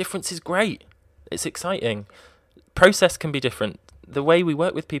thing. Difference is great. It's exciting. Process can be different. The way we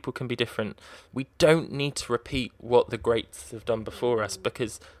work with people can be different. We don't need to repeat what the greats have done before us,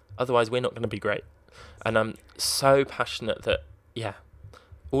 because otherwise we're not going to be great. And I'm so passionate that,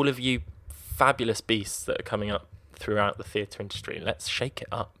 all of you fabulous beasts that are coming up throughout the theatre industry, let's shake it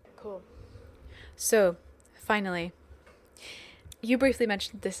up. Cool. So, finally, you briefly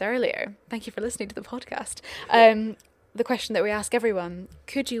mentioned this earlier. Thank you for listening to the podcast. The question that we ask everyone: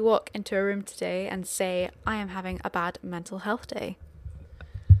 could you walk into a room today and say, I am having a bad mental health day?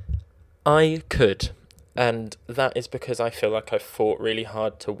 I could. And that is because I feel like I've fought really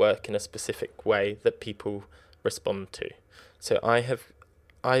hard to work in a specific way that people respond to. So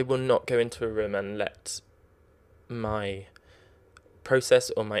I will not go into a room and let my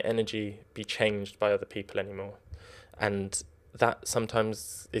process or my energy be changed by other people anymore. And that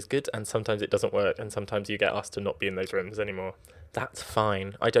sometimes is good, and sometimes it doesn't work, and sometimes you get asked to not be in those rooms anymore. That's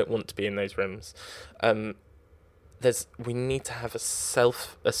fine. I don't want to be in those rooms. we need to have a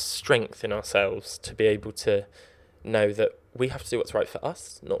strength in ourselves to be able to know that we have to do what's right for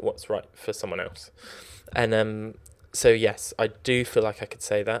us, not what's right for someone else. And so yes, I do feel like I could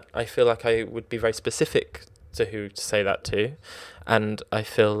say that. I feel like I would be very specific to who to say that to, and I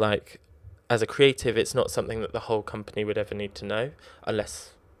feel like as a creative, it's not something that the whole company would ever need to know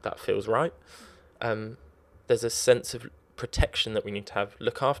unless that feels right. There's a sense of protection that we need to have,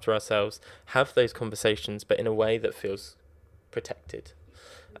 look after ourselves, have those conversations, but in a way that feels protected.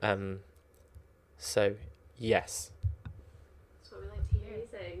 So yes. That's what we like to hear.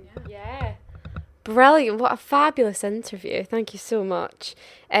 Amazing. Yeah. Brilliant. What a fabulous interview. Thank you so much.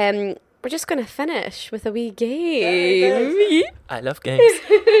 We're just going to finish with a wee game. I love games.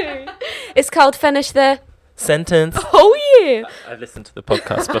 It's called Finish the Sentence. Oh, yeah. I've listened to the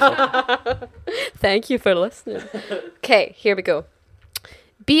podcast before. Thank you for listening. Okay, here we go.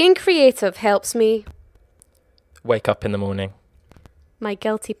 Being creative helps me. Wake up in the morning. My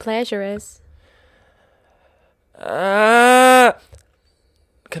guilty pleasure is. Can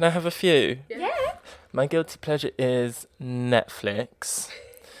I have a few? Yeah. My guilty pleasure is Netflix,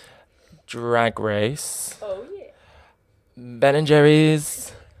 Drag Race, Oh, yeah. Ben and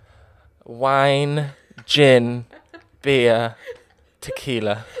Jerry's, wine, gin, beer,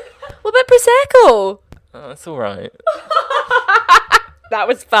 tequila. What about Prosecco? Oh, it's all right. That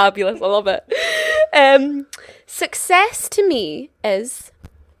was fabulous. I love it. Success to me is.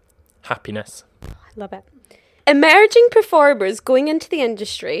 Happiness. I love it. Emerging performers going into the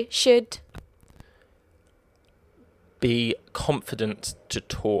industry should. Be confident to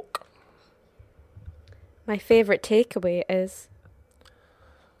talk. My favourite takeaway is.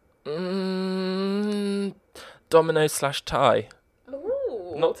 Domino/tie.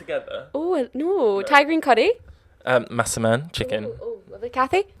 Oh. Not together. Oh, no. Thai green curry. Massaman chicken. Oh, lovely.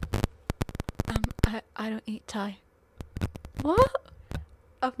 Cathy? I don't eat Thai. What?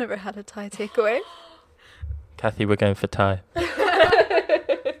 I've never had a Thai takeaway. Cathy, we're going for Thai.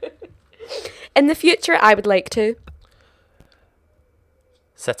 In the future, I would like to.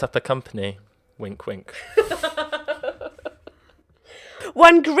 Set up a company. Wink, wink.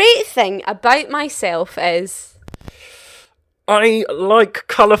 One great thing about myself is. I like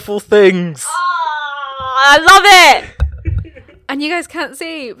colourful things. I love it! And you guys can't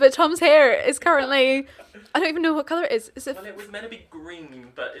see, but Tom's hair is currently... I don't even know what colour it is. Is it... Well, it was meant to be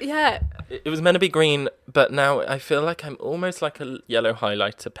green, but... Yeah. It was meant to be green, but now I feel like I'm almost like a yellow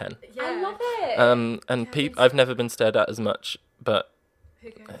highlighter pen. Yeah. I love it. And I've never been stared at as much, but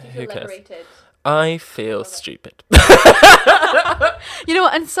who cares? Liberated. I feel stupid. You know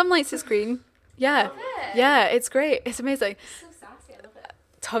what? And some nights it's green. Yeah. Yeah, it's great. It's amazing. So sassy. I love it.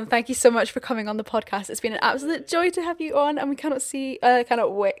 Tom, thank you so much for coming on the podcast. It's been an absolute joy to have you on, and we cannot see,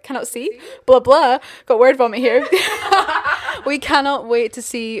 blah, blah. Got word vomit here. We cannot wait to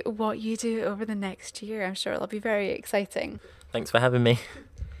see what you do over the next year. I'm sure it'll be very exciting. Thanks for having me.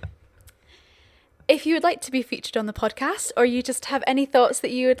 If you would like to be featured on the podcast, or you just have any thoughts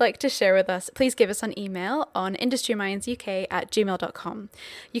that you would like to share with us, please give us an email on industrymindsuk@gmail.com.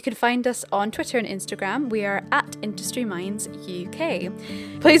 You can find us on Twitter and Instagram. We are at industrymindsuk.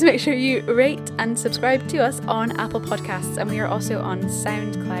 Please make sure you rate and subscribe to us on Apple Podcasts, and we are also on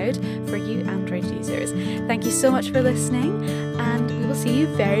SoundCloud for you Android users. Thank you so much for listening, and we will see you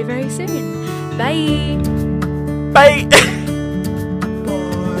very, very soon. Bye! Bye!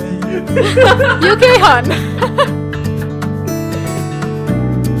 You okay, hon?